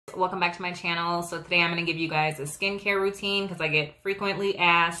Welcome back to my channel. So today I'm going to give you guys a skincare routine because I get frequently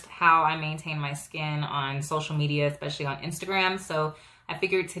asked how I maintain my skin on social media, especially on Instagram. So I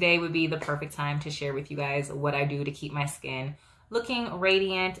figured today would be the perfect time to share with you guys what I do to keep my skin looking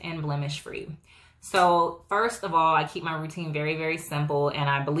radiant and blemish free. So first of all, I keep my routine very, very simple, and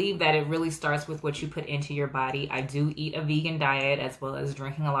I believe that it really starts with what you put into your body. I do eat a vegan diet as well as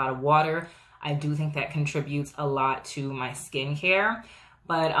drinking a lot of water. I do think that contributes a lot to my skincare.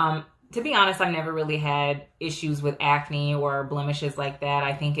 But to be honest, I've never really had issues with acne or blemishes like that.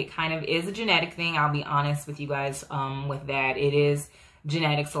 I think it kind of is a genetic thing. I'll be honest with you guys with that. It is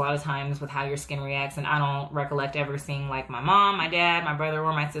genetics a lot of times with how your skin reacts. And I don't recollect ever seeing like my mom, my dad, my brother,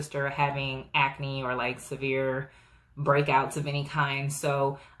 or my sister having acne or like severe breakouts of any kind.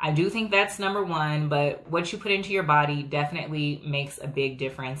 So I do think that's number one, but what you put into your body definitely makes a big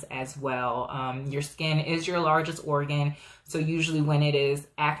difference as well. Your skin is your largest organ. So usually when it is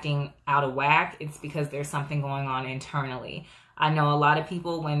acting out of whack, it's because there's something going on internally. I know a lot of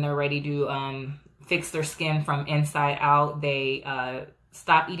people, when they're ready to fix their skin from inside out, they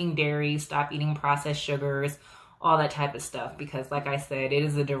stop eating dairy, stop eating processed sugars, all that type of stuff, because like I said, it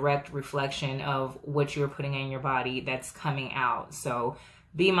is a direct reflection of what you're putting in your body that's coming out. So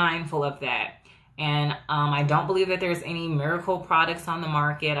be mindful of that. And I don't believe that there's any miracle products on the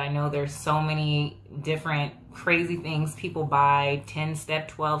market. I know there's so many different crazy things people buy,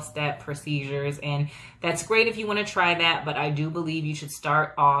 10-step, 12-step procedures, and that's great if you want to try that, but I do believe you should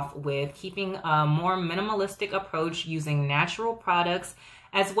start off with keeping a more minimalistic approach using natural products,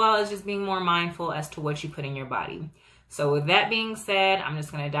 as well as just being more mindful as to what you put in your body. So with that being said, I'm just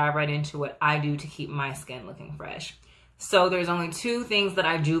going to dive right into what I do to keep my skin looking fresh. So there's only two things that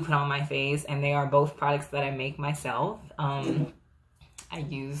I do put on my face, and they are both products that I make myself. I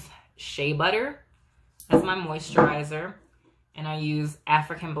use shea butter as my moisturizer, and I use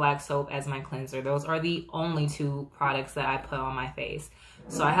African black soap as my cleanser. Those are the only two products that I put on my face.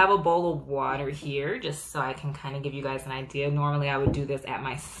 So I have a bowl of water here just so I can kind of give you guys an idea. Normally I would do this at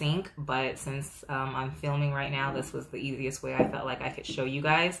my sink, but since I'm filming right now, this was the easiest way I felt like I could show you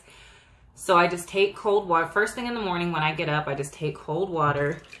guys. So I just take cold water. First thing in the morning when I get up, I just take cold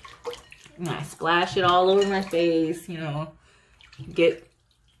water and I splash it all over my face, you know, get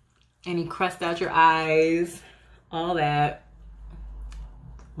any crust out your eyes, all that.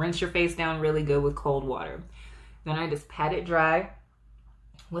 Rinse your face down really good with cold water. Then I just pat it dry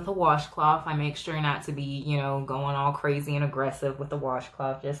with a washcloth. I make sure not to be, you know, going all crazy and aggressive with the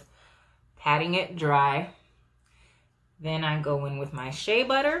washcloth, just patting it dry. Then I go in with my shea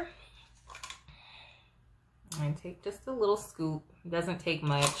butter. I take just a little scoop. It doesn't take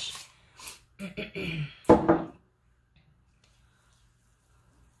much.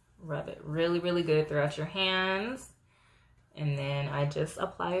 Rub it really, really good throughout your hands. And then I just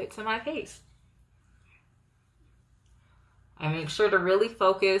apply it to my face. I make sure to really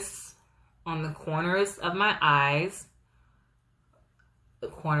focus on the corners of my eyes, the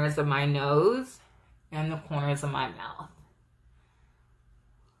corners of my nose, and the corners of my mouth.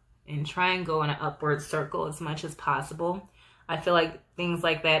 And try and go in an upward circle as much as possible. I feel like things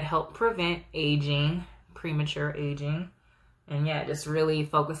like that help prevent aging, premature aging. And yeah, just really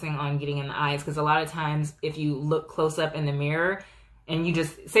focusing on getting in the eyes, because a lot of times if you look close up in the mirror and you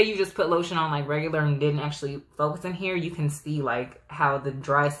just say you just put lotion on like regular and didn't actually focus in here, you can see like how the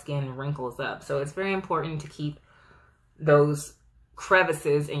dry skin wrinkles up. So it's very important to keep those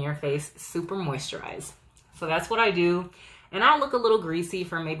crevices in your face super moisturized. So that's what I do. And I'll look a little greasy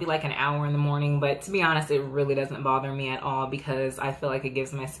for maybe like an hour in the morning, but to be honest, it really doesn't bother me at all because I feel like it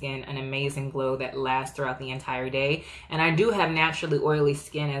gives my skin an amazing glow that lasts throughout the entire day. And I do have naturally oily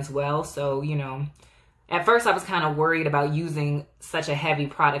skin as well. So, you know, at first I was kind of worried about using such a heavy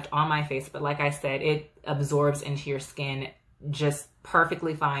product on my face, but like I said, it absorbs into your skin just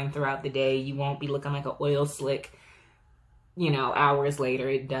perfectly fine throughout the day. You won't be looking like an oil slick, you know, hours later.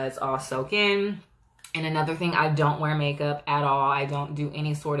 It does all soak in. And another thing, I don't wear makeup at all. I don't do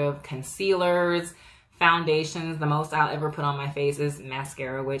any sort of concealers, foundations. The most I'll ever put on my face is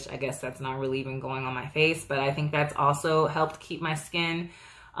mascara, which I guess that's not really even going on my face. But I think that's also helped keep my skin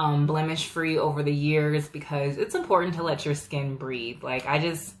blemish free over the years, because it's important to let your skin breathe. Like I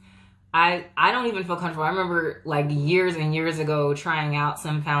don't even feel comfortable. I remember like years and years ago trying out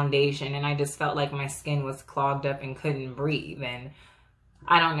some foundation and I just felt like my skin was clogged up and couldn't breathe. And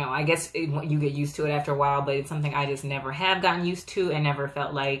I don't know, I guess you get used to it after a while, but it's something I just never have gotten used to and never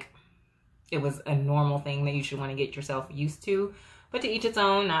felt like it was a normal thing that you should want to get yourself used to. But to each its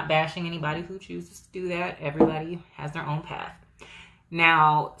own, not bashing anybody who chooses to do that. Everybody has their own path.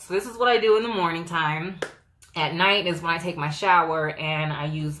 Now, so this is what I do in the morning time. At night is when I take my shower and I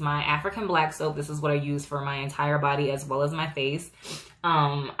use my African black soap. This is what I use for my entire body as well as my face.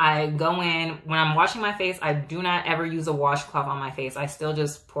 I go in, when I'm washing my face, I do not ever use a washcloth on my face. I still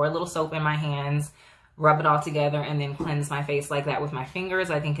just pour a little soap in my hands, rub it all together, and then cleanse my face like that with my fingers.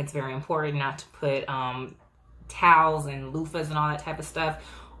 I think it's very important not to put towels and loofahs and all that type of stuff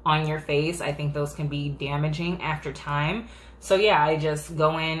on your face. I think those can be damaging after time. So yeah, I just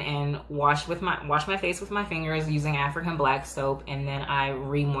go in and wash my face with my fingers using African black soap, and then I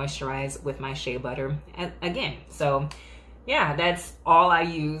re-moisturize with my shea butter again. So yeah, that's all I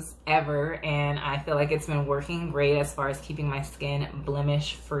use ever, and I feel like it's been working great as far as keeping my skin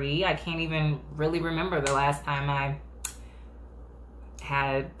blemish free. I can't even really remember the last time I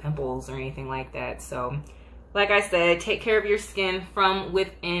had pimples or anything like that. So like I said, take care of your skin from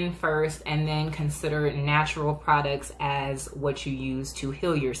within first, and then consider natural products as what you use to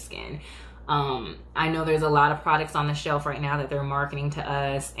heal your skin. I know there's a lot of products on the shelf right now that they're marketing to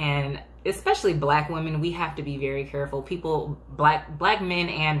us, and especially black women, we have to be very careful. Black men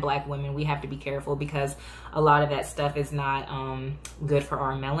and black women, we have to be careful because a lot of that stuff is not good for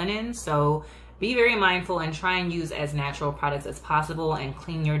our melanin. So be very mindful and try and use as natural products as possible, and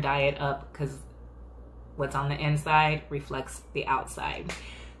clean your diet up, because what's on the inside reflects the outside.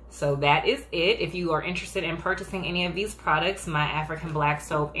 So that is it. If you are interested in purchasing any of these products, my African black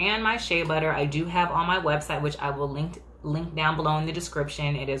soap and my shea butter, I do have on my website, which I will link down below in the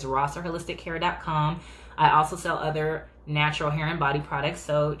description. It is rosserholisticcare.com. I also sell other natural hair and body products,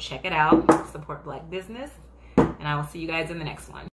 so check it out. Support black business, and I will see you guys in the next one.